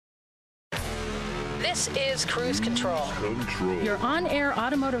This is Cruise Control. Your on-air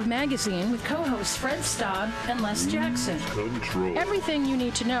automotive magazine with co-hosts Fred Staub and Les Jackson. Everything you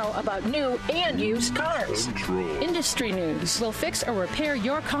need to know about new and used cars. Industry news. We'll fix or repair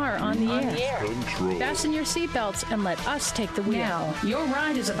your car on the air. Fasten your seatbelts and let us take the wheel. Now, your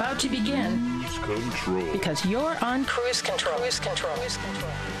ride is about to begin. Because you're on Cruise Control. Cruise Control. Cruise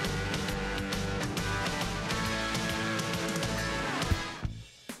Control.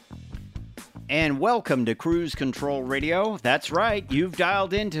 And welcome to Cruise Control Radio. That's right, you've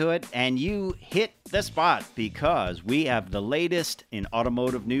dialed into it and you hit the spot because we have the latest in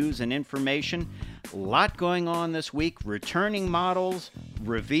automotive news and information. A lot going on this week, returning models,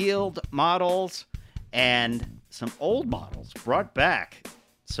 revealed models, and some old models brought back.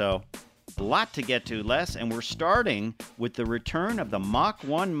 So, a lot to get to, Les, and we're starting with the return of the Mach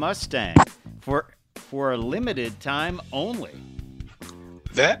 1 Mustang for a limited time only.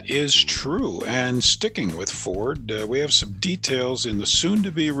 That is true. And sticking with Ford, we have some details in the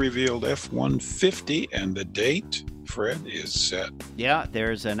soon-to-be-revealed F-150, and the date, Fred, is set. Yeah,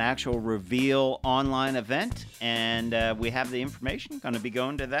 there's an actual reveal online event, and we have the information. Going to be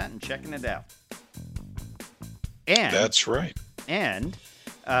going to that and checking it out. And that's right. And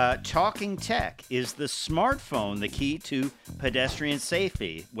talking tech, is the smartphone the key to pedestrian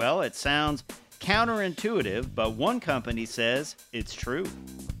safety? Well, it sounds counterintuitive, but one company says it's true.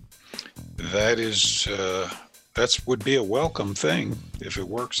 That is, would be a welcome thing if it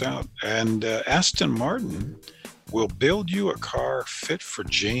works out. And Aston Martin will build you a car fit for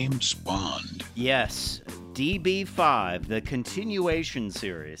James Bond. Yes, DB5, the continuation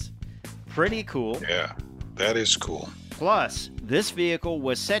series. Pretty cool. Yeah, that is cool. Plus, this vehicle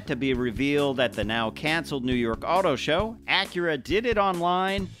was set to be revealed at the now canceled New York Auto Show. Acura did it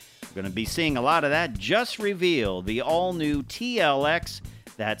online. We're going to be seeing a lot of that. Just revealed the all-new TLX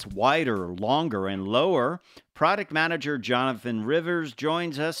that's wider, longer, and lower. Product manager Jonathan Rivers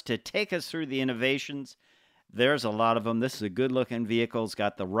joins us to take us through the innovations. There's a lot of them. This is a good-looking vehicle. It's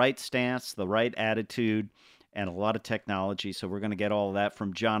got the right stance, the right attitude, and a lot of technology. So we're going to get all of that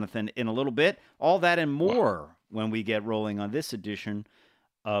from Jonathan in a little bit. All that and more when we get rolling on this edition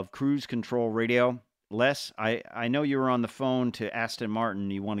of Cruise Control Radio. Les, I know you were on the phone to Aston Martin.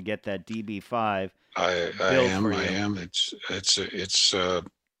 You want to get that DB5. I am.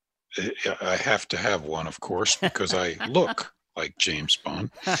 I have to have one, of course, because I look like James Bond.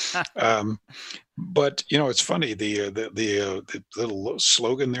 But you know, it's funny, the little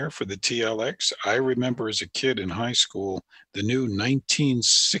slogan there for the TLX. I remember as a kid in high school, the new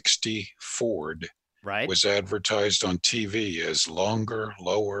 1960 Ford. Right. Was advertised on TV as longer,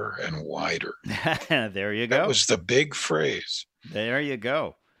 lower, and wider. There you go. That was the big phrase. There you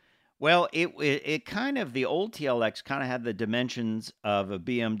go. Well, it kind of, the old TLX kind of had the dimensions of a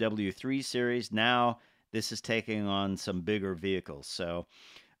BMW 3 Series. Now this is taking on some bigger vehicles. So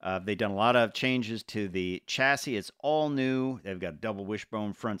they've done a lot of changes to the chassis. It's all new. They've got double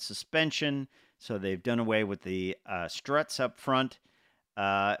wishbone front suspension. So they've done away with the struts up front.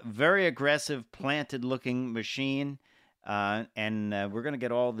 Very aggressive, planted-looking machine, and we're going to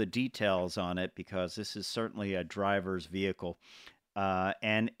get all the details on it because this is certainly a driver's vehicle.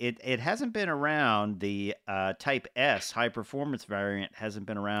 And it hasn't been around, the Type S high-performance variant hasn't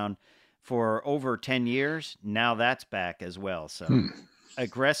been around for over 10 years. Now that's back as well. So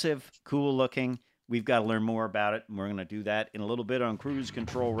aggressive, cool-looking. We've got to learn more about it, and we're going to do that in a little bit on Cruise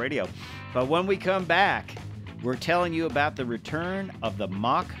Control Radio. But when we come back, we're telling you about the return of the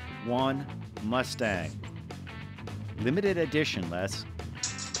Mach 1 Mustang. Limited edition, Les.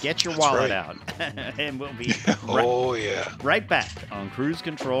 Get your wallet out. And we'll be right back on Cruise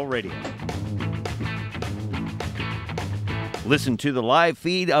Control Radio. Listen to the live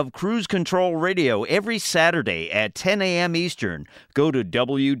feed of Cruise Control Radio every Saturday at 10 a.m. Eastern. Go to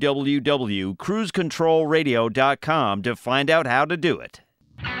www.cruisecontrolradio.com to find out how to do it.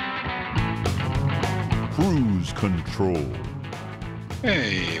 Cruise Control.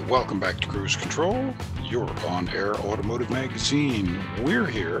 Hey, welcome back to Cruise Control, your on-air automotive magazine. We're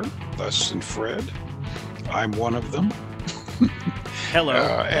here, Les and Fred. I'm one of them. Hello.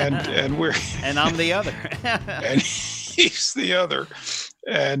 And we're and I'm the other. And he's the other.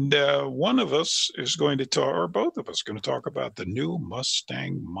 And one of us is going to talk, or both of us, going to talk about the new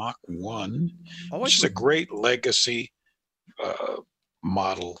Mustang Mach 1, which is a great legacy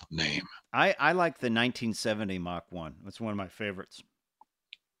model name. I like the 1970 Mach 1. It's one of my favorites.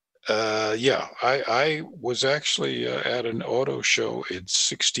 I was actually at an auto show in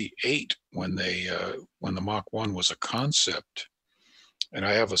 '68 when the Mach 1 was a concept, and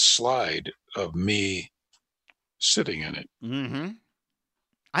I have a slide of me sitting in it. Mm-hmm.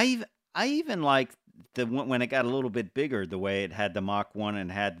 I even like when it got a little bit bigger, the way it had the Mach 1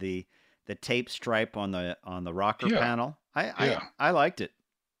 and had the tape stripe on the rocker panel. I liked it.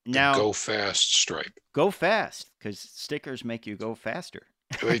 Now, the go fast stripe. Go fast, because stickers make you go faster.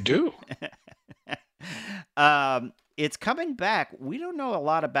 They do. It's coming back. We don't know a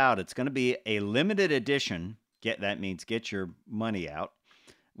lot about it. It's going to be a limited edition. That means get your money out.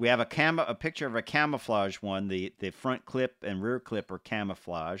 We have a picture of a camouflage one. The front clip and rear clip are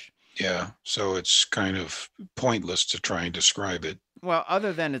camouflage. Yeah, so it's kind of pointless to try and describe it. Well,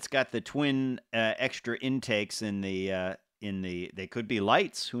 other than it's got the twin extra intakes in the they could be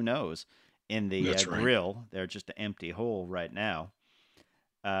lights, who knows, in the grill. They're just an empty hole right now.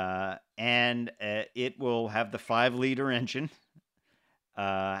 And it will have the 5-liter engine.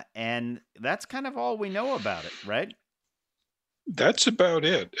 And that's kind of all we know about it, right? That's about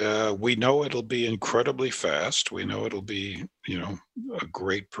it. We know it'll be incredibly fast. We know it'll be, a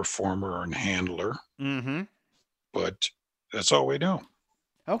great performer and handler. Mm-hmm. But that's all we know.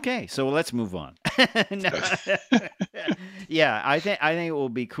 Okay, so let's move on. Yeah, I think it will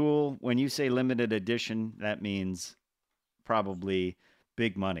be cool. When you say limited edition, that means probably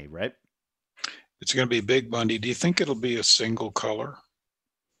big money, right? It's going to be big money. Do you think it'll be a single color?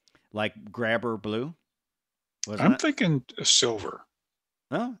 Like grabber blue? I'm thinking silver.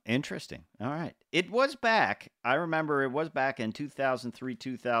 Oh, interesting. All right. It was back. I remember it was back in 2003,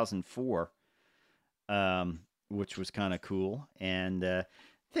 2004, which was kind of cool. And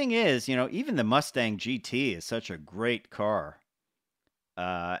thing is, even the Mustang GT is such a great car.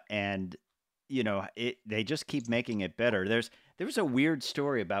 And, they just keep making it better. There was a weird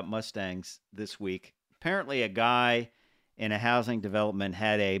story about Mustangs this week. Apparently a guy in a housing development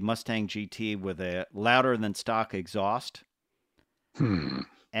had a Mustang GT with a louder than stock exhaust.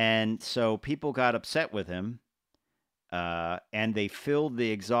 And so people got upset with him, and they filled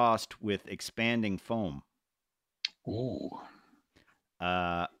the exhaust with expanding foam. Ooh.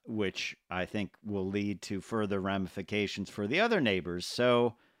 Which I think will lead to further ramifications for the other neighbors.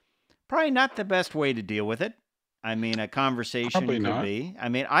 So probably not the best way to deal with it. I mean, a conversation could be. I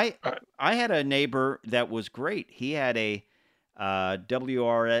mean, I had a neighbor that was great. He had a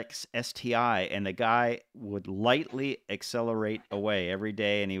WRX STI, and the guy would lightly accelerate away every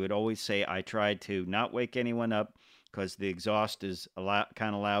day, and he would always say, I tried to not wake anyone up because the exhaust is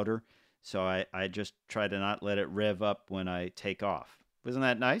kind of louder, so I just try to not let it rev up when I take off. Wasn't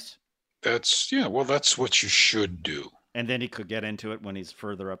that nice? That's what you should do. And then he could get into it when he's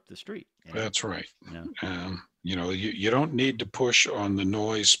further up the street. That's right. You don't need to push on the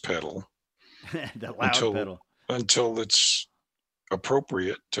noise pedal the loud pedal until it's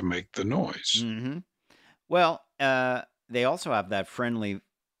appropriate to make the noise. Mm-hmm. Well, they also have that friendly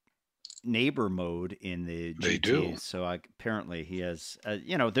neighbor mode in the GT. They do. So apparently he has,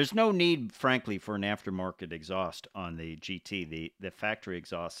 there's no need, frankly, for an aftermarket exhaust on the GT. The factory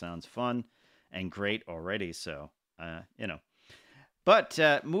exhaust sounds fun and great already. So,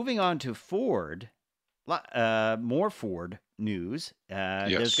 But moving on to Ford, more Ford news.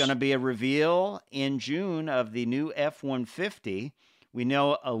 There's going to be a reveal in June of the new F-150. We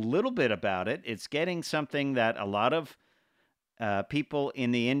know a little bit about it. It's getting something that a lot of people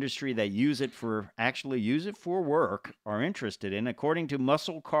in the industry that use it for work are interested in. According to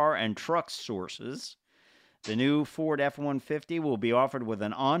muscle car and truck sources, the new Ford F-150 will be offered with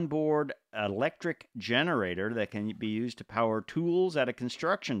an onboard electric generator that can be used to power tools at a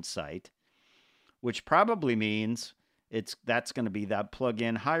construction site, which probably means that's going to be that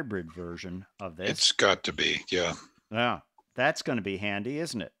plug-in hybrid version of this. It's got to be, yeah. Yeah, that's going to be handy,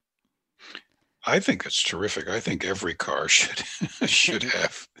 isn't it? I think it's terrific. I think every car should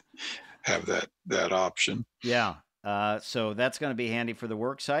have that option. Yeah. So that's going to be handy for the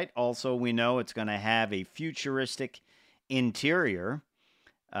work site. Also, we know it's going to have a futuristic interior.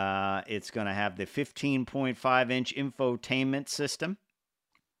 It's going to have the 15.5-inch infotainment system,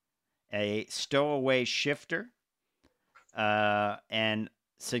 a stowaway shifter, and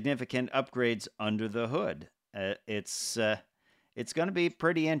significant upgrades under the hood. It's going to be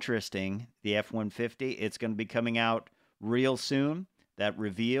pretty interesting, the F-150. It's going to be coming out real soon. That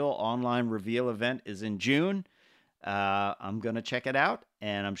online reveal event is in June. I'm going to check it out,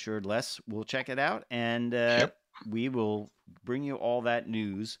 and I'm sure Les will check it out, and we will bring you all that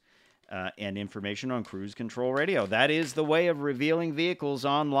news and information on Cruise Control Radio. That is the way of revealing vehicles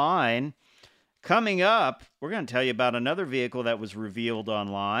online. Coming up, we're going to tell you about another vehicle that was revealed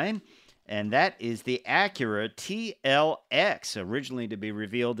online, and that is the Acura TLX, originally to be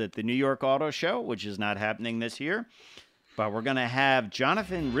revealed at the New York Auto Show, which is not happening this year. But we're going to have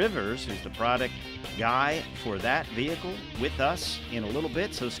Jonathan Rivers, who's the product guy for that vehicle, with us in a little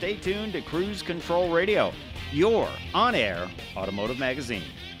bit. So stay tuned to Cruise Control Radio, your on-air automotive magazine.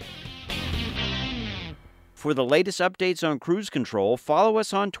 For the latest updates on Cruise Control, follow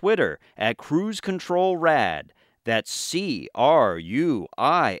us on Twitter at Cruise Control Rad. That's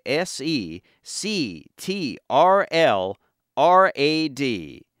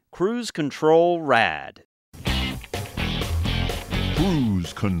CruiseControlRad. Cruise Control Rad.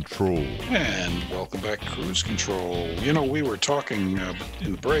 Cruise Control. And welcome back to Cruise Control. You know, we were talking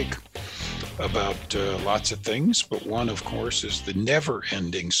in the break about lots of things, but one, of course, is the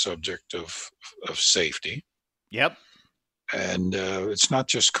never-ending subject of safety. Yep. And it's not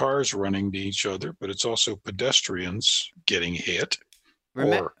just cars running to each other, but it's also pedestrians getting hit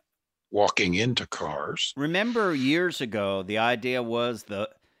or walking into cars. Remember years ago, the idea was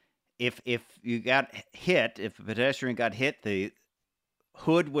if you got hit, if a pedestrian got hit, the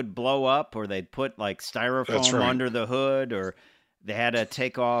hood would blow up, or they'd put like styrofoam under the hood, or they had to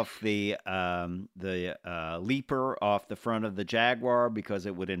take off the leaper off the front of the Jaguar because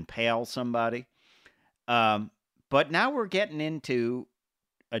it would impale somebody. But now we're getting into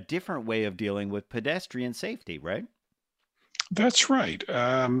a different way of dealing with pedestrian safety, right? That's right.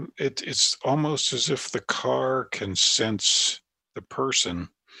 It's almost as if the car can sense the person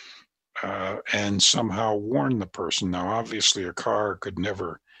and somehow warn the person. Now, obviously, a car could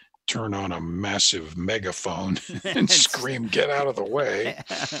never turn on a massive megaphone and scream, "Get out of the way."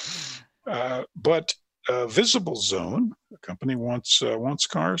 But Visible Zone, the company wants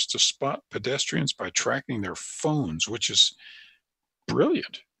cars to spot pedestrians by tracking their phones, which is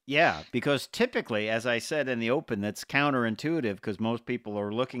brilliant. Yeah, because typically, as I said in the open, that's counterintuitive because most people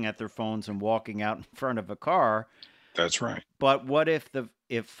are looking at their phones and walking out in front of a car. That's right. But what if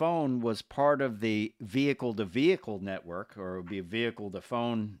phone was part of the vehicle-to-vehicle network, or it would be a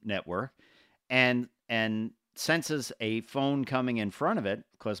vehicle-to-phone network, and senses a phone coming in front of it,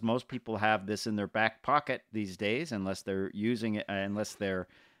 because most people have this in their back pocket these days, unless they're using it, unless they're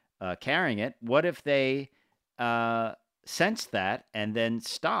carrying it. What if they sensed that and then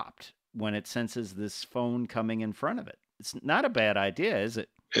stopped when it senses this phone coming in front of it? It's not a bad idea, is it?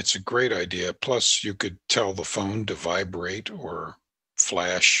 It's a great idea. Plus, you could tell the phone to vibrate or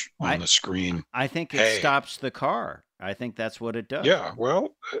flash on the screen. I think it stops the car. I think that's what it does. Yeah.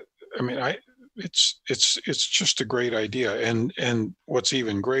 Well, I mean, it's just a great idea. And what's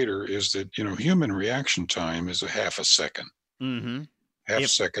even greater is that, you know, human reaction time is a half a second. Mm-hmm. Half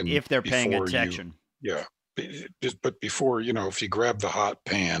second. If they're paying attention. But before, you know, if you grab the hot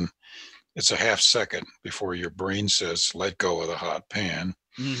pan, it's a half second before your brain says, "Let go of the hot pan."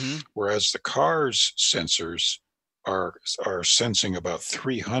 Mm-hmm. Whereas the car's sensors are sensing about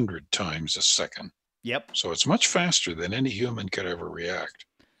 300 times a second. Yep. So it's much faster than any human could ever react.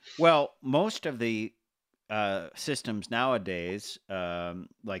 Well, most of the systems nowadays,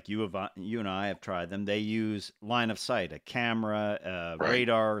 like you and I have tried them, they use line of sight, a camera,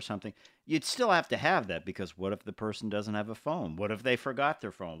 radar or something. You'd still have to have that, because what if the person doesn't have a phone? What if they forgot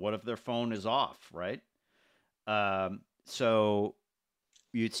their phone? What if their phone is off, right? So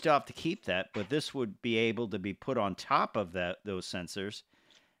you'd still have to keep that, but this would be able to be put on top of those sensors.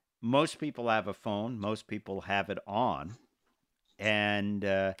 Most people have a phone. Most people have it on. And,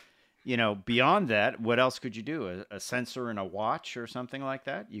 you know, beyond that, what else could you do? A sensor in a watch or something like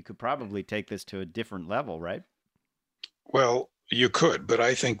that? You could probably take this to a different level, right? Well, you could, but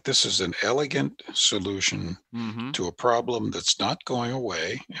I think this is an elegant solution to a problem that's not going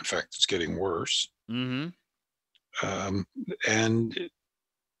away. In fact, it's getting worse. Mm-hmm. And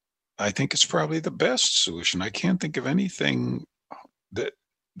I think it's probably the best solution. I can't think of anything that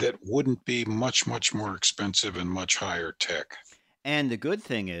wouldn't be much, much more expensive and much higher tech. And the good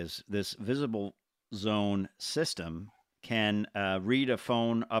thing is this Visible Zone system can read a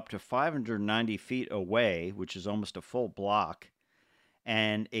phone up to 590 feet away, which is almost a full block.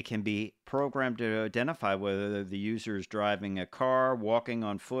 And it can be programmed to identify whether the user is driving a car, walking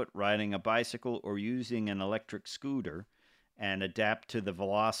on foot, riding a bicycle, or using an electric scooter, and adapt to the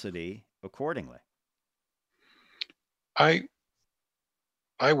velocity accordingly. I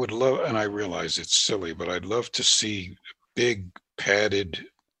would love, and I realize it's silly, but I'd love to see big padded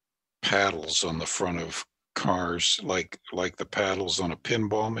paddles on the front of cars, like the paddles on a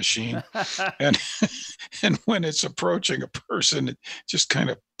pinball machine. and when it's approaching a person, it just kind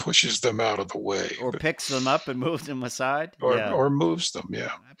of pushes them out of the way. Or picks them up and moves them aside. Or moves them,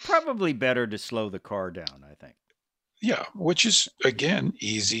 yeah. Probably better to slow the car down, I think. Yeah, which is, again,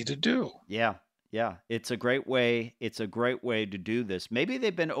 easy to do. Yeah. Yeah, it's a great way. It's a great way to do this. Maybe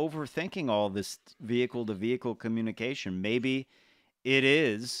they've been overthinking all this vehicle to vehicle communication. Maybe it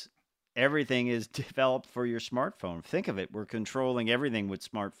is everything is developed for your smartphone. Think of it. We're controlling everything with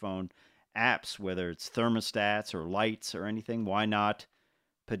smartphone apps, whether it's thermostats or lights or anything. Why not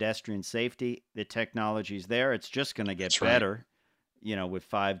pedestrian safety? The technology's there. It's just going to get That's right. better, with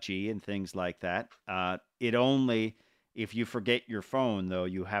 5G and things like that. It only, if you forget your phone, though,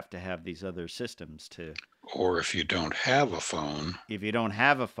 you have to have these other systems to, Or if you don't have a phone, if you don't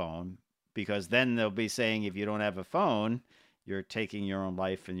have a phone, because then they'll be saying if you don't have a phone, you're taking your own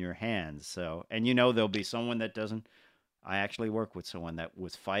life in your hands. So, and there'll be someone that doesn't. I actually work with someone that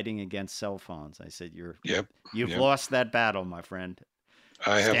was fighting against cell phones. I said, yep, you've yep. lost that battle, my friend.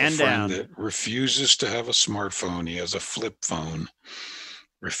 I have a Stand friend down. that refuses to have a smartphone. He has a flip phone,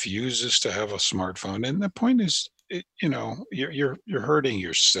 refuses to have a smartphone. And the point is, you're hurting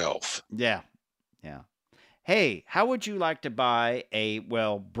yourself. Yeah. Yeah. Hey, how would you like to buy a,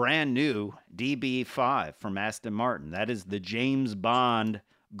 brand new DB5 from Aston Martin? That is the James Bond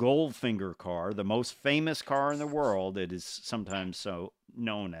Goldfinger car, the most famous car in the world. It is sometimes so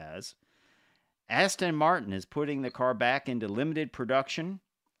known as. Aston Martin is putting the car back into limited production,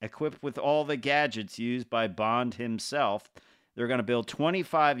 equipped with all the gadgets used by Bond himself. They're going to build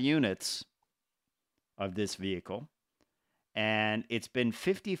 25 units of this vehicle, and it's been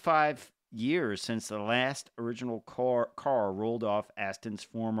 55 years since the last original car rolled off Aston's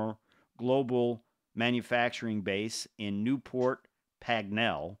former global manufacturing base in Newport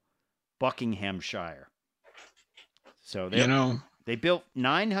Pagnell, Buckinghamshire. So they built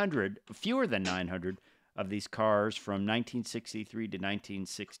 900, fewer than 900 of these cars from 1963 to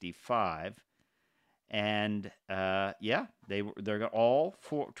 1965. And they're all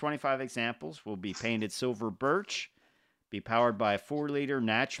 25 examples will be painted silver birch, be powered by a 4-liter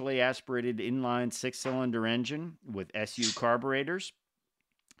naturally aspirated inline 6-cylinder engine with SU carburetors,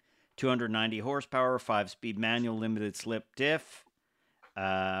 290 horsepower, 5-speed manual limited slip diff,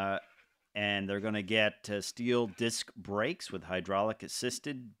 and they're going to get steel disc brakes with hydraulic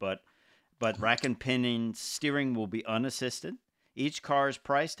assisted, but rack and pinion steering will be unassisted. Each car is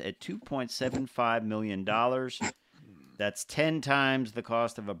priced at $2.75 million. That's 10 times the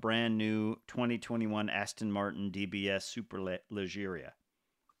cost of a brand new 2021 Aston Martin DBS Superleggera.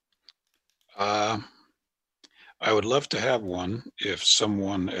 I would love to have one if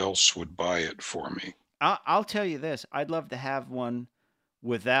someone else would buy it for me. I'll tell you this. I'd love to have one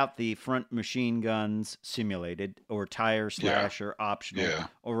without the front machine guns simulated, or tire slasher optional,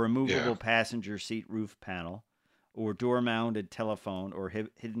 or removable passenger seat roof panel, or door-mounted telephone, or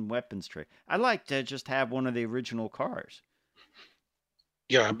hidden weapons tray. I'd like to just have one of the original cars.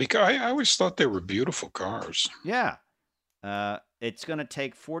 Yeah, because I always thought they were beautiful cars. Yeah. It's going to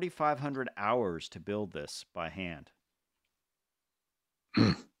take 4,500 hours to build this by hand.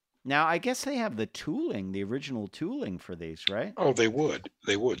 Now, I guess they have the tooling, the original tooling for these, right? Oh, they would.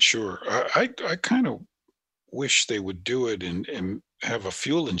 They would, sure. I kind of wish they would do it and have a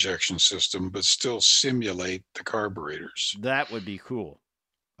fuel injection system, but still simulate the carburetors. That would be cool.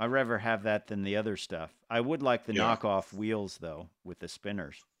 I'd rather have that than the other stuff. I would like the knockoff wheels, though, with the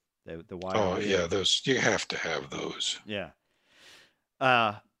spinners. The wide wheels. Yeah, those, you have to have those. Yeah.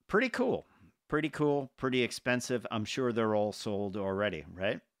 Pretty cool. Pretty cool. Pretty expensive. I'm sure they're all sold already,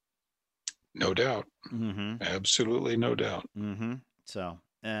 right? No doubt. Mm-hmm. Absolutely no doubt. Mm-hmm. So,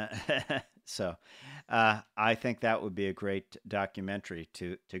 I think that would be a great documentary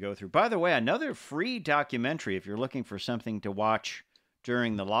to go through. By the way, another free documentary, if you're looking for something to watch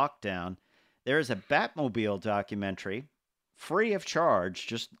during the lockdown, there is a Batmobile documentary, free of charge.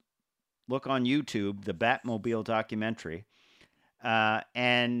 Just look on YouTube, the Batmobile documentary.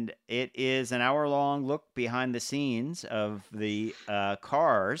 And it is an hour-long look behind the scenes of the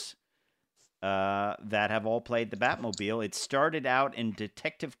cars that have all played the Batmobile. It started out in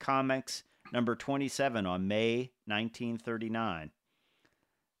Detective Comics number 27 on May 1939.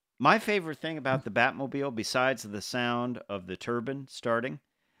 My favorite thing about the Batmobile, besides the sound of the turbine starting,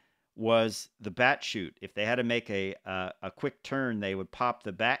 was the bat chute. If they had to make a quick turn, they would pop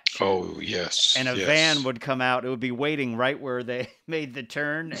the bat chute. Oh, yes. And a van would come out. It would be waiting right where they made the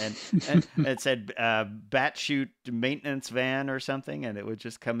turn. And it said bat chute maintenance van or something. And it would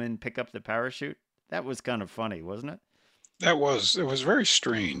just come in, pick up the parachute. That was kind of funny, wasn't it? It was very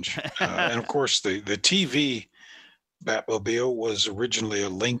strange. And of course, the TV Batmobile was originally a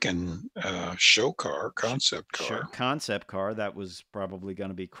Lincoln show car, concept car. Sure, concept car that was probably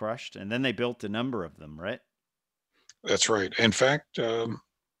going to be crushed. And then they built a number of them, right? That's right. In fact,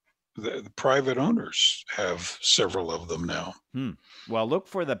 the private owners have several of them now. Well, look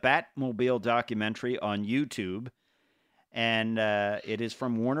for the Batmobile documentary on YouTube, and it is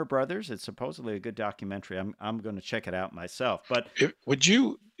from Warner Brothers. It's supposedly a good documentary. I'm going to check it out myself. But would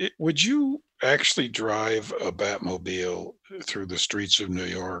you actually drive a Batmobile through the streets of New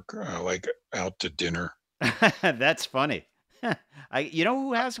York, like out to dinner? That's funny. You know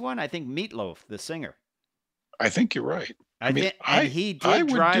who has one? I think Meatloaf, the singer. I think you're right. He did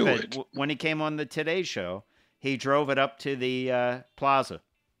drive it when he came on the Today Show. He drove it up to the plaza.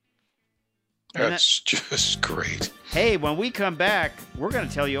 That's just great. Hey, when we come back, we're going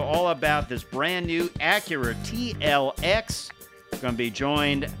to tell you all about this brand new Acura TLX. We're going to be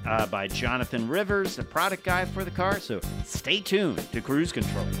joined by Jonathan Rivers, the product guy for the car. So stay tuned to Cruise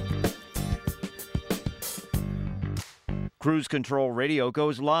Control. Cruise Control Radio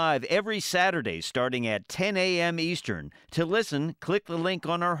goes live every Saturday starting at 10 a.m. Eastern. To listen, click the link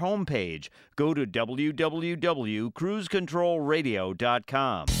on our homepage. Go to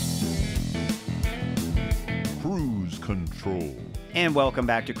www.cruisecontrolradio.com. Cruise Control. And welcome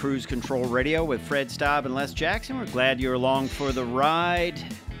back to Cruise Control Radio with Fred Staub and Les Jackson. We're glad you're along for the ride.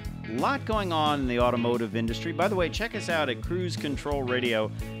 A lot going on in the automotive industry. By the way, check us out at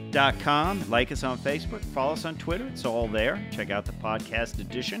cruisecontrolradio.com. Like us on Facebook. Follow us on Twitter. It's all there. Check out the podcast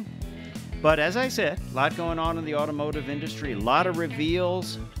edition. But as I said, a lot going on in the automotive industry. A lot of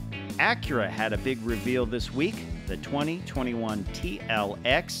reveals. Acura had a big reveal this week. The 2021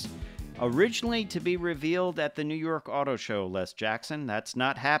 TLX. Originally to be revealed at the New York Auto Show, Les Jackson. That's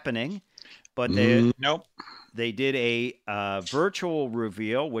not happening. But nope. They did a virtual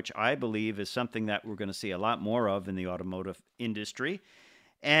reveal, which I believe is something that we're going to see a lot more of in the automotive industry.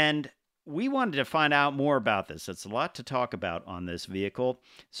 And we wanted to find out more about this. It's a lot to talk about on this vehicle.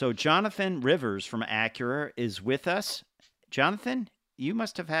 So Jonathan Rivers from Acura is with us. Jonathan, you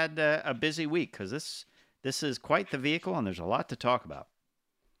must have had a busy week because this is quite the vehicle and there's a lot to talk about.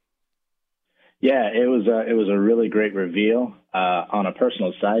 Yeah, it was a really great reveal. On a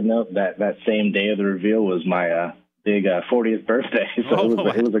personal side note, that same day of the reveal was my big 40th birthday, so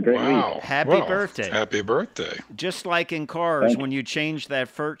it was a great week. Happy birthday! Happy birthday! Just like in cars, when you change that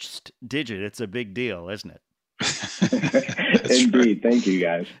first digit, it's a big deal, isn't it? Indeed. Right. Thank you,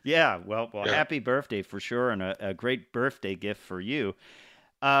 guys. Yeah. Well, yeah. Happy birthday for sure, and a great birthday gift for you.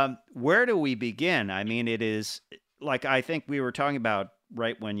 Where do we begin? I mean, it is like I think we were talking about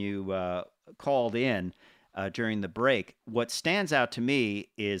right when you called in during the break. What stands out to me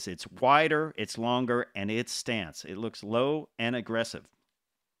is it's wider, it's longer, and its stance. It looks low and aggressive.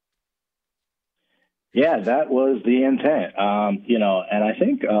 Yeah, that was the intent. And I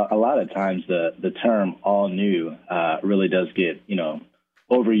think a lot of times the term all new really does get,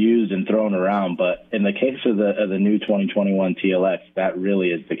 overused and thrown around. But in the case of the new 2021 TLX, that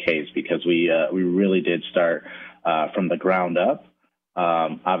really is the case because we really did start from the ground up.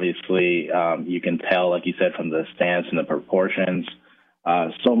 Obviously, you can tell, like you said, from the stance and the proportions.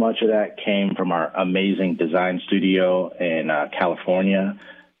 So much of that came from our amazing design studio in California.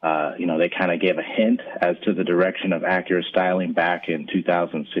 They kind of gave a hint as to the direction of Acura styling back in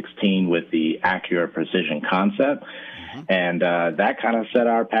 2016 with the Acura Precision concept. Mm-hmm. And that kind of set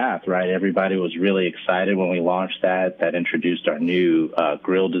our path, right? Everybody was really excited when we launched that. That introduced our new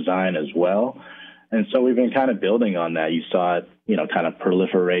grille design as well. And so we've been kind of building on that. You saw it, kind of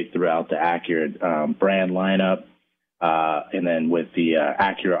proliferate throughout the Acura brand lineup. And then with the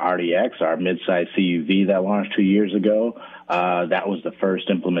Acura RDX, our midsize CUV that launched 2 years ago, that was the first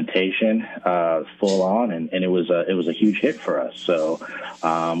implementation full on, and it was a huge hit for us. So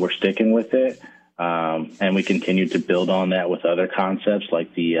we're sticking with it. And we continue to build on that with other concepts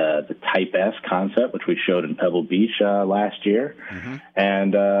like the Type S concept, which we showed in Pebble Beach last year. Mm-hmm.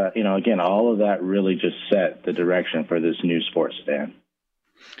 And, again, all of that really just set the direction for this new sports sedan.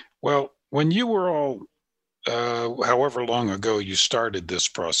 Well, when you were all, however long ago you started this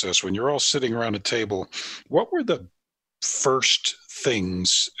process, when you're all sitting around a table, what were the first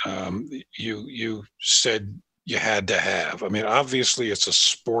things you said you had to have? I mean, obviously it's a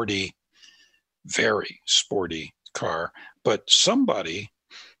very sporty car, but somebody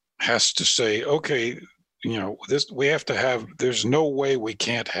has to say, okay, this we have to have, there's no way we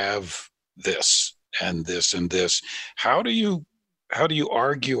can't have this and this and this. How do you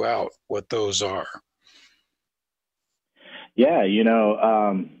argue out what those are? Yeah,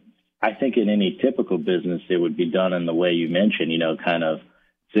 I think in any typical business, it would be done in the way you mentioned, kind of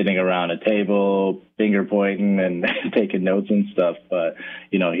sitting around a table, finger pointing and taking notes and stuff. But,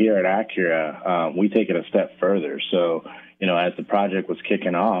 here at Acura, we take it a step further. So, as the project was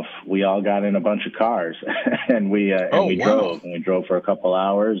kicking off, we all got in a bunch of cars and we drove for a couple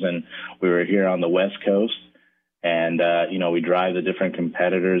hours, and we were here on the West Coast. And, we drive the different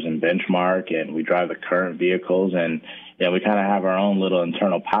competitors and benchmark, and we drive the current vehicles, and, we kind of have our own little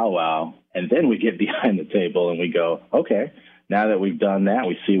internal powwow. And then we get behind the table and we go, okay, now that we've done that,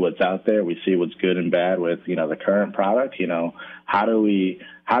 we see what's out there, we see what's good and bad with, the current product, how do we,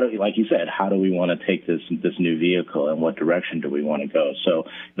 like you said, how do we want to take this new vehicle, and what direction do we want to go? So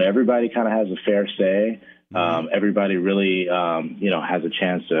everybody kind of has a fair say. Everybody really, has a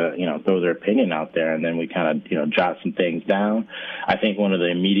chance to, throw their opinion out there, and then we kind of, jot some things down. I think one of the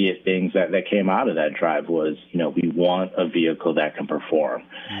immediate things that came out of that drive was, we want a vehicle that can perform,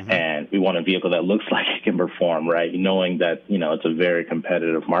 and we want a vehicle that looks like it can perform, right? Knowing that, it's a very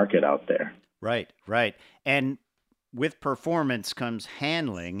competitive market out there. Right. And with performance comes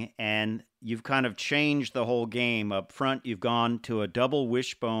handling, and you've kind of changed the whole game up front. You've gone to a double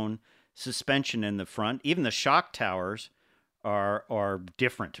wishbone suspension in the front. Even the shock towers are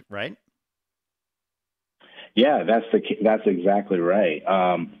different, right? Yeah, that's exactly right.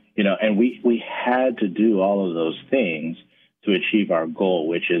 And we had to do all of those things to achieve our goal,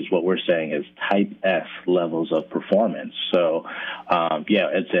 which is what we're saying is Type F levels of performance. So,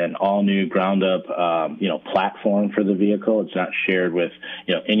 it's an all new ground up, platform for the vehicle. It's not shared with,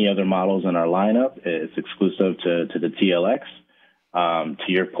 any other models in our lineup. It's exclusive to the TLX. To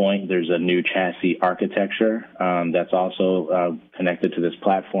your point, there's a new chassis architecture that's also connected to this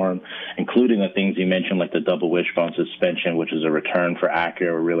platform, including the things you mentioned, like the double wishbone suspension, which is a return for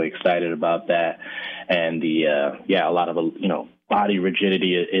Acura. We're really excited about that. And a lot of, body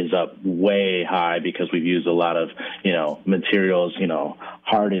rigidity is up way high because we've used a lot of, materials,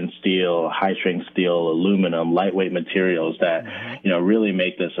 hardened steel, high-strength steel, aluminum, lightweight materials that, really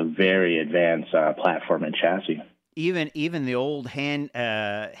make this a very advanced platform and chassis. Even the old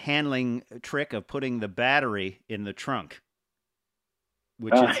handling trick of putting the battery in the trunk,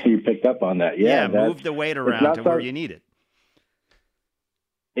 which is, you picked up on that. Yeah, move the weight around to where you need it.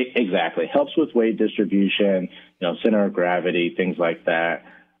 Exactly, helps with weight distribution, center of gravity, things like that,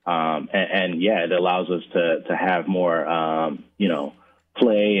 and it allows us to have more,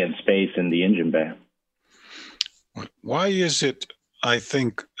 play and space in the engine bay. Why is it? I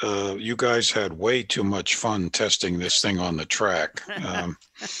think you guys had way too much fun testing this thing on the track,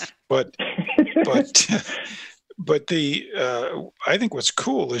 but I think what's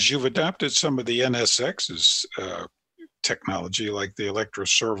cool is you've adapted some of the NSX's technology, like the electro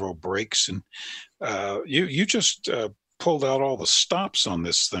servo brakes, and you just pulled out all the stops on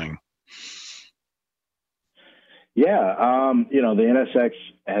this thing. Yeah, the NSX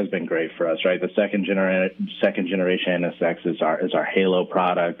has been great for us, right? The second generation NSX is our Halo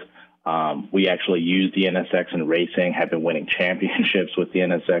product. We actually use the NSX in racing, have been winning championships with the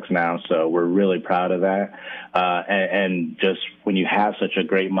NSX now, so we're really proud of that. And just when you have such a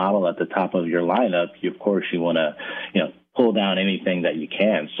great model at the top of your lineup, of course you want to, pull down anything that you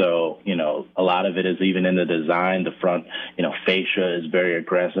can. So, a lot of it is even in the design. The front, fascia is very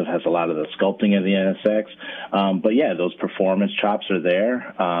aggressive, has a lot of the sculpting of the NSX. But yeah, those performance chops are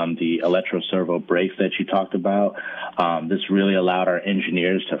there. The electro servo brakes that you talked about, this really allowed our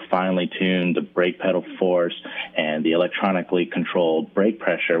engineers to finely tune the brake pedal force and the electronically controlled brake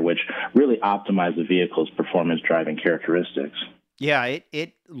pressure, which really optimize the vehicle's performance driving characteristics. Yeah,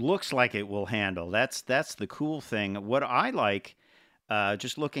 it looks like it will handle. That's the cool thing. What I like,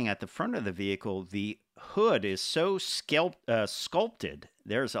 just looking at the front of the vehicle, the hood is so sculpted.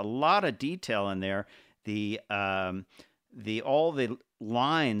 There's a lot of detail in there. All the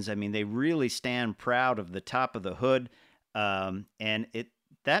lines, I mean, they really stand proud of the top of the hood, and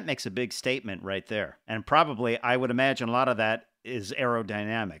that makes a big statement right there. And probably, I would imagine, a lot of that is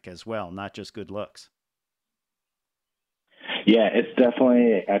aerodynamic as well, not just good looks. Yeah, it's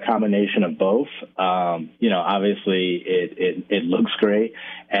definitely a combination of both. Obviously it looks great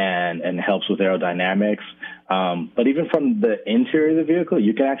and helps with aerodynamics. But even from the interior of the vehicle,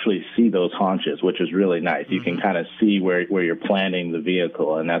 you can actually see those haunches, which is really nice. You can kind of see where you're planning the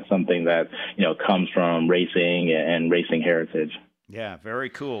vehicle, and that's something that, comes from racing and racing heritage. Yeah, very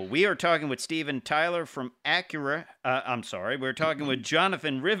cool. We are talking with Steven Tyler from Acura. We're talking with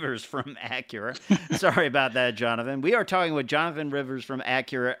Jonathan Rivers from Acura. Sorry about that, Jonathan. We are talking with Jonathan Rivers from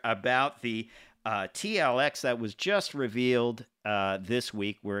Acura about the TLX that was just revealed this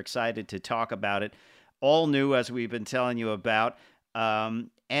week. We're excited to talk about it. All new, as we've been telling you about.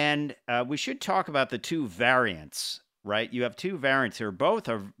 And we should talk about the two variants, right? You have two variants here. Both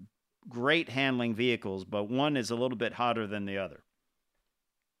are great handling vehicles, but one is a little bit hotter than the other.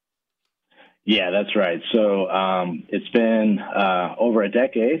 Yeah, that's right. So it's been over a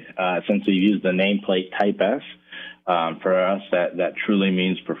decade since we used the nameplate Type S. For us, that truly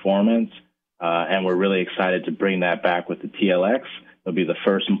means performance, and we're really excited to bring that back with the TLX. It'll be the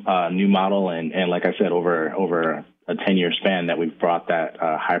first new model, and like I said, over a 10-year span that we've brought that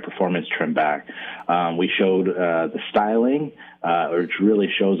high performance trim back. We showed the styling, which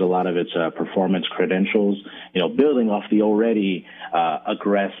really shows a lot of its performance credentials. Building off the already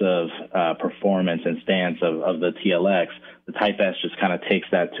aggressive performance and stance of the TLX, the Type S just kind of takes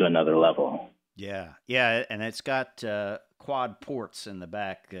that to another level. Yeah, and it's got quad ports in the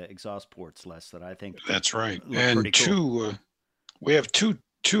back, exhaust ports, Les, that I think. That's right. And cool. We have two.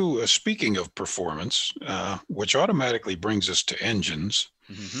 Speaking of performance, which automatically brings us to engines.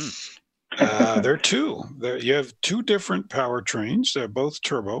 Mm-hmm. There are two. You have two different powertrains. They're both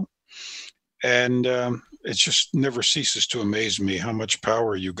turbo, and it just never ceases to amaze me how much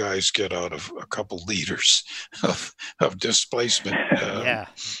power you guys get out of a couple liters of displacement.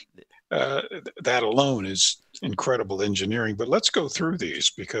 That alone is incredible engineering. But let's go through these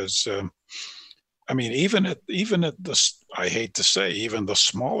because. Even at the, I hate to say, even the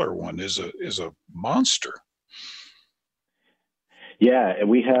smaller one is a monster. Yeah,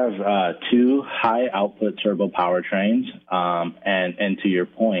 we have two high output turbo powertrains, and to your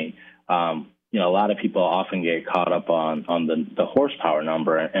point, a lot of people often get caught up on the horsepower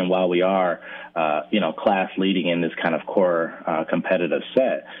number, and while we are class leading in this kind of core competitive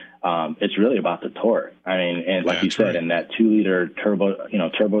set. It's really about the torque. And like you said, right. In that 2-liter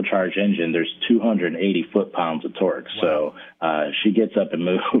turbocharged engine, there's 280 foot-pounds of torque. Wow. So she gets up and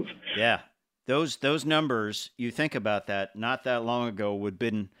moves. Yeah, those numbers. You think about that. Not that long ago, would have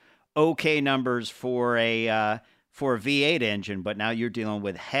been okay numbers for a V8 engine, but now you're dealing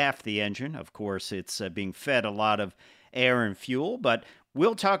with half the engine. Of course, it's being fed a lot of air and fuel, but.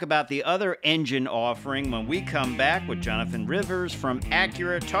 We'll talk about the other engine offering when we come back with Jonathan Rivers from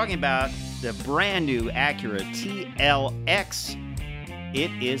Acura, talking about the brand new Acura TLX. It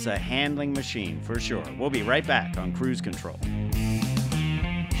is a handling machine for sure. We'll be right back on Cruise Control.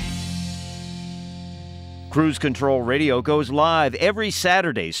 Cruise Control Radio goes live every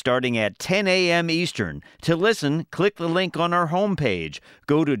Saturday starting at 10 a.m. Eastern. To listen, click the link on our homepage.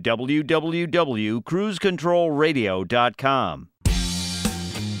 Go to www.cruisecontrolradio.com.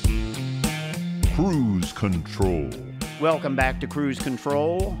 Cruise Control. Welcome back to Cruise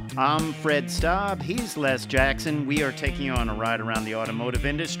Control. I'm Fred Staub. He's Les Jackson. We are taking you on a ride around the automotive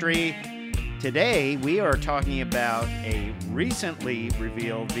industry. Today, we are talking about a recently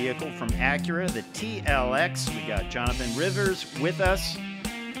revealed vehicle from Acura, the TLX. We got Jonathan Rivers with us.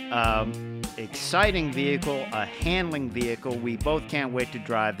 Exciting vehicle, a handling vehicle. We both can't wait to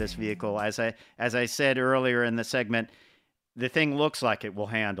drive this vehicle. As I said earlier in the segment, the thing looks like it will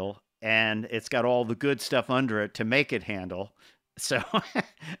handle. And it's got all the good stuff under it to make it handle. So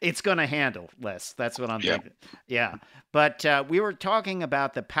it's going to handle, Les. That's what I'm thinking. Yeah. But we were talking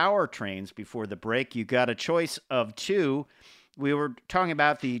about the powertrains before the break. You got a choice of two. We were talking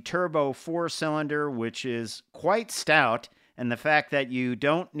about the turbo 4-cylinder, which is quite stout, and the fact that you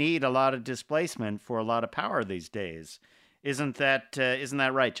don't need a lot of displacement for a lot of power these days. Isn't that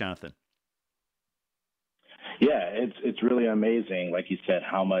right, Jonathan? Yeah, it's really amazing, like you said,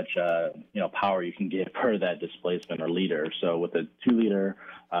 how much power you can get per that displacement or liter. So with a 2-liter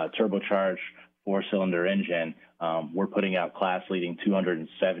turbocharged 4-cylinder engine, we're putting out class-leading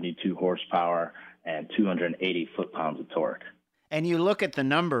 272 horsepower and 280 foot-pounds of torque. And you look at the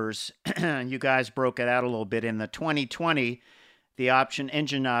numbers, you guys broke it out a little bit. In the 2020, the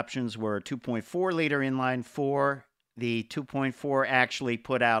engine options were a 2.4-liter inline 4. The 2.4 actually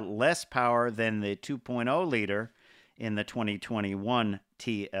put out less power than the 2.0 liter in the 2021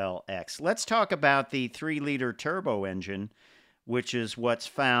 TLX. Let's talk about the 3-liter turbo engine, which is what's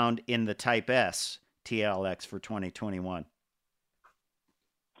found in the Type S TLX for 2021.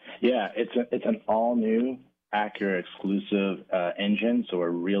 Yeah, it's an all-new Acura exclusive engine, so we're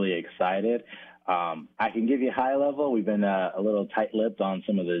really excited. I can give you high level. We've been a little tight-lipped on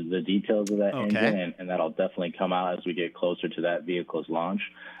some of the details of that engine, and that'll definitely come out as we get closer to that vehicle's launch.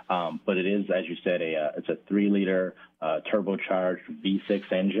 But it is, as you said, it's a 3-liter turbocharged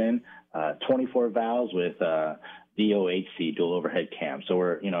V6 engine, 24 valves with DOHC, dual overhead cam. So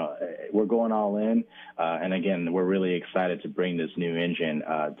we're going all in, and again, we're really excited to bring this new engine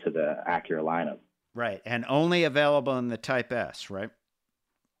to the Acura lineup. Right, and only available in the Type S, right?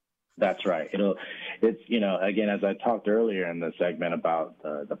 That's right. It's again, as I talked earlier in the segment about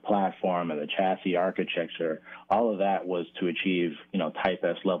the platform and the chassis architecture, all of that was to achieve Type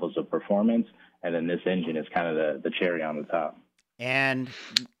S levels of performance, and then this engine is kind of the cherry on the top. And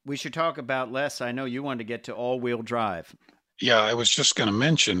we should talk about, Les, I know you wanted to get to all-wheel drive. Yeah, I was just going to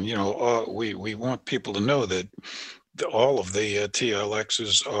mention, we want people to know that all of the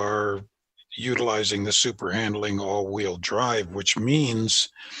TLXs are utilizing the super handling all-wheel drive, which means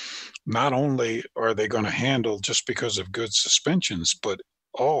not only are they going to handle just because of good suspensions, but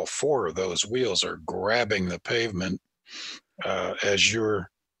all four of those wheels are grabbing the pavement as you're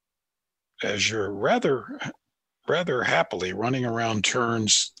rather happily running around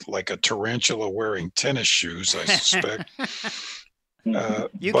turns like a tarantula wearing tennis shoes, I suspect.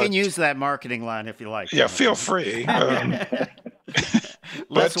 You can use that marketing line if you like. Yeah, feel free.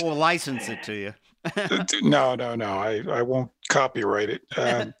 Les will license it to you. No. I won't copyright it.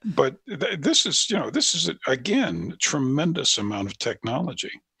 But this is again, tremendous amount of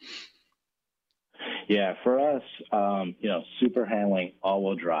technology. Yeah, for us, super handling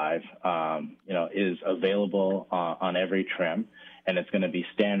all-wheel drive, is available on every trim, and it's going to be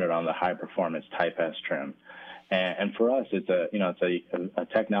standard on the high-performance Type S trim. And for us, it's a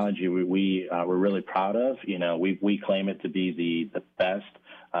technology we're really proud of. We claim it to be the best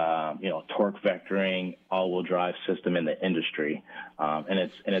torque vectoring all-wheel drive system in the industry, and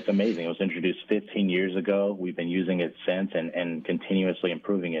it's amazing. It was introduced 15 years ago. We've been using it since and continuously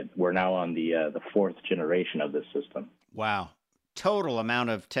improving it. We're now on the fourth generation of this system. Wow, total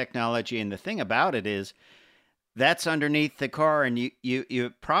amount of technology, and the thing about it is, that's underneath the car, and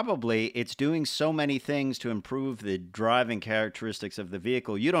you probably, it's doing so many things to improve the driving characteristics of the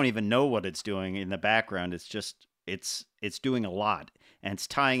vehicle. You don't even know what it's doing in the background. It's just, it's doing a lot, and it's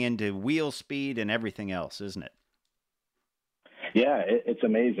tying into wheel speed and everything else, isn't it? Yeah, it's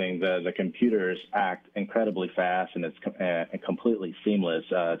amazing. The computers act incredibly fast, and it's completely seamless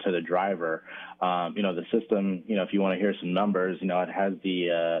to the driver. The system, if you want to hear some numbers, it has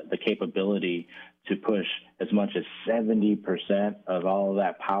the capability to push as much as 70% of all of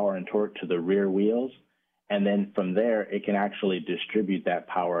that power and torque to the rear wheels. And then from there, it can actually distribute that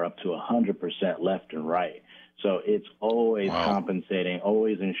power up to 100% left and right. So it's always compensating,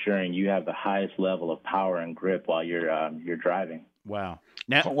 always ensuring you have the highest level of power and grip while you're driving. Wow.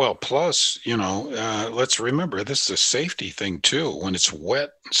 Now, well, plus, let's remember this is a safety thing too. When it's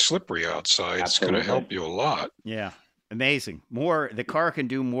wet, slippery outside, It's going to help you a lot. Yeah. Amazing. The car can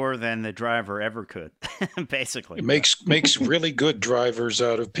do more than the driver ever could, basically. It makes really good drivers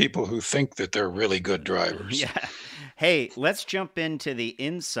out of people who think that they're really good drivers. Yeah. Hey, let's jump into the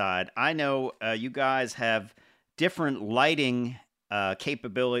inside. I know you guys have different lighting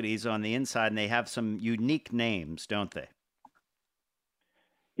capabilities on the inside, and they have some unique names, don't they?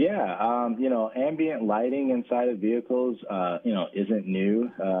 Yeah, ambient lighting inside of vehicles, isn't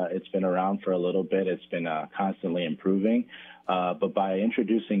new. It's been around for a little bit. It's been constantly improving. But by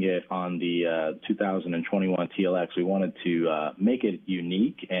introducing it on the 2021 TLX, we wanted to make it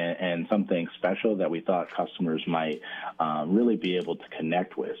unique and something special that we thought customers might really be able to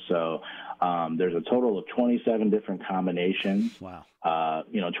connect with. So there's a total of 27 different combinations. Wow.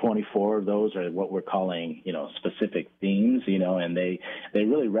 24 of those are what we're calling, specific themes, and they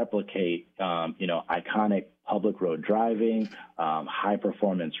really replicate, iconic public road driving, high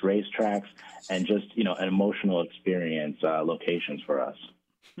performance racetracks, and just, an emotional experience locations for us.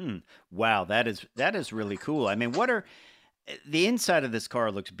 Wow. That is really cool. I mean, the inside of this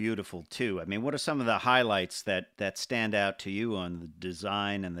car looks beautiful too. I mean, what are some of the highlights that stand out to you on the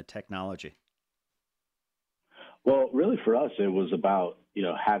design and the technology? Well, really for us, it was about,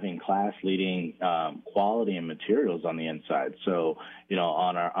 having class-leading quality and materials on the inside. So,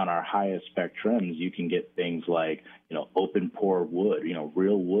 on our highest spec trims, you can get things like, open pore wood,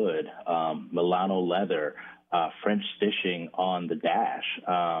 real wood, Milano leather, French stitching on the dash.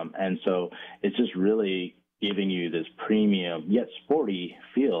 And so it's just really giving you this premium yet sporty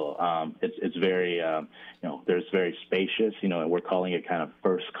feel. It's very, there's very spacious, and we're calling it kind of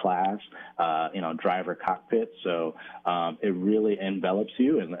first class, driver cockpit. So it really envelops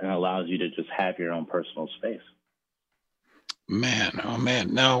you and allows you to just have your own personal space. Man, oh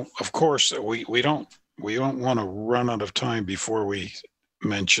man. Now, of course, we don't want to run out of time before we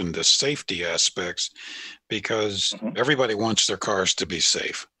mention the safety aspects, because everybody wants their cars to be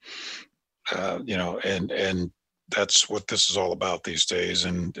safe. And that's what this is all about these days.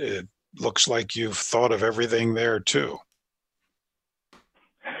 And it looks like you've thought of everything there too.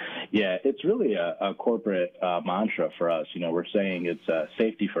 Yeah, it's really a corporate mantra for us. We're saying it's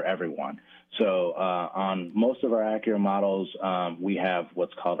safety for everyone. So on most of our Acura models, we have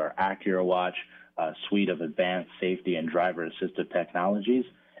what's called our Acura Watch suite of advanced safety and driver assistive technologies,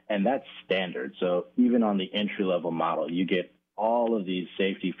 and that's standard. So even on the entry-level model, you get all of these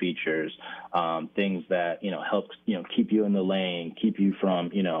safety features, things that, help, keep you in the lane, keep you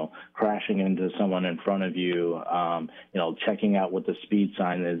from, crashing into someone in front of you, checking out what the speed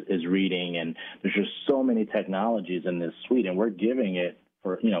sign is reading. And there's just so many technologies in this suite, and we're giving it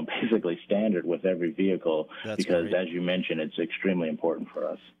for, basically standard with every vehicle. That's because great. As you mentioned, it's extremely important for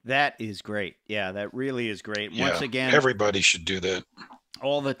us. That is great. Yeah, that really is great. Yeah, Once again, everybody should do that.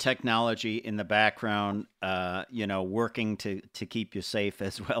 all the technology in the background, working to keep you safe,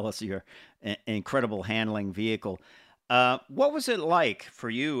 as well as your incredible handling vehicle. What was it like for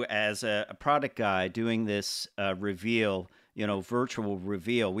you as a product guy doing this reveal, virtual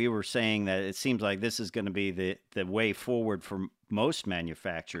reveal? We were saying that it seems like this is going to be the way forward for most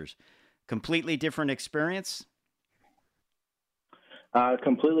manufacturers. Completely different experience?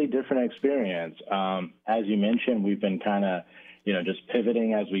 Completely different experience. As you mentioned, we've been kind of, just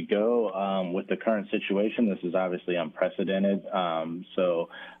pivoting as we go with the current situation. This is obviously unprecedented.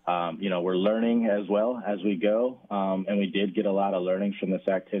 We're learning as well as we go. And we did get a lot of learnings from this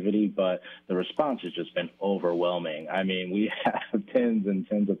activity, but the response has just been overwhelming. I mean, we have tens and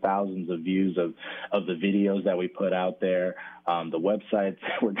tens of thousands of views of the videos that we put out there. The websites,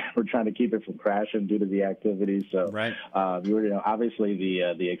 we're trying to keep it from crashing due to the activity. So, right. Obviously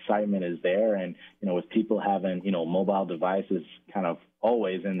the excitement is there, and with people having mobile devices kind of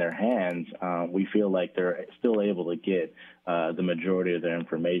always in their hands, we feel like they're still able to get the majority of their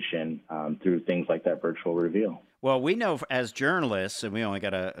information through things like that virtual reveal. Well, we know as journalists, and we only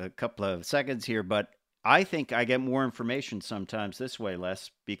got a couple of seconds here, but I think I get more information sometimes this way,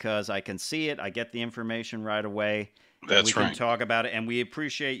 Les, because I can see it. I get the information right away. That's right. We can talk about it, and we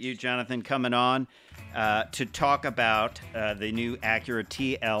appreciate you, Jonathan, coming on to talk about the new Acura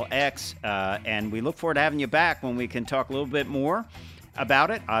TLX, and we look forward to having you back when we can talk a little bit more about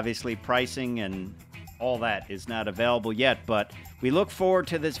it. Obviously, pricing and all that is not available yet, but we look forward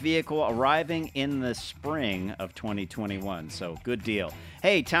to this vehicle arriving in the spring of 2021, so good deal.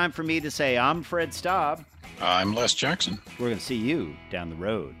 Hey, time for me to say I'm Fred Staub. I'm Les Jackson. We're going to see you down the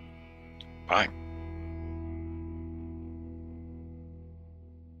road. Bye.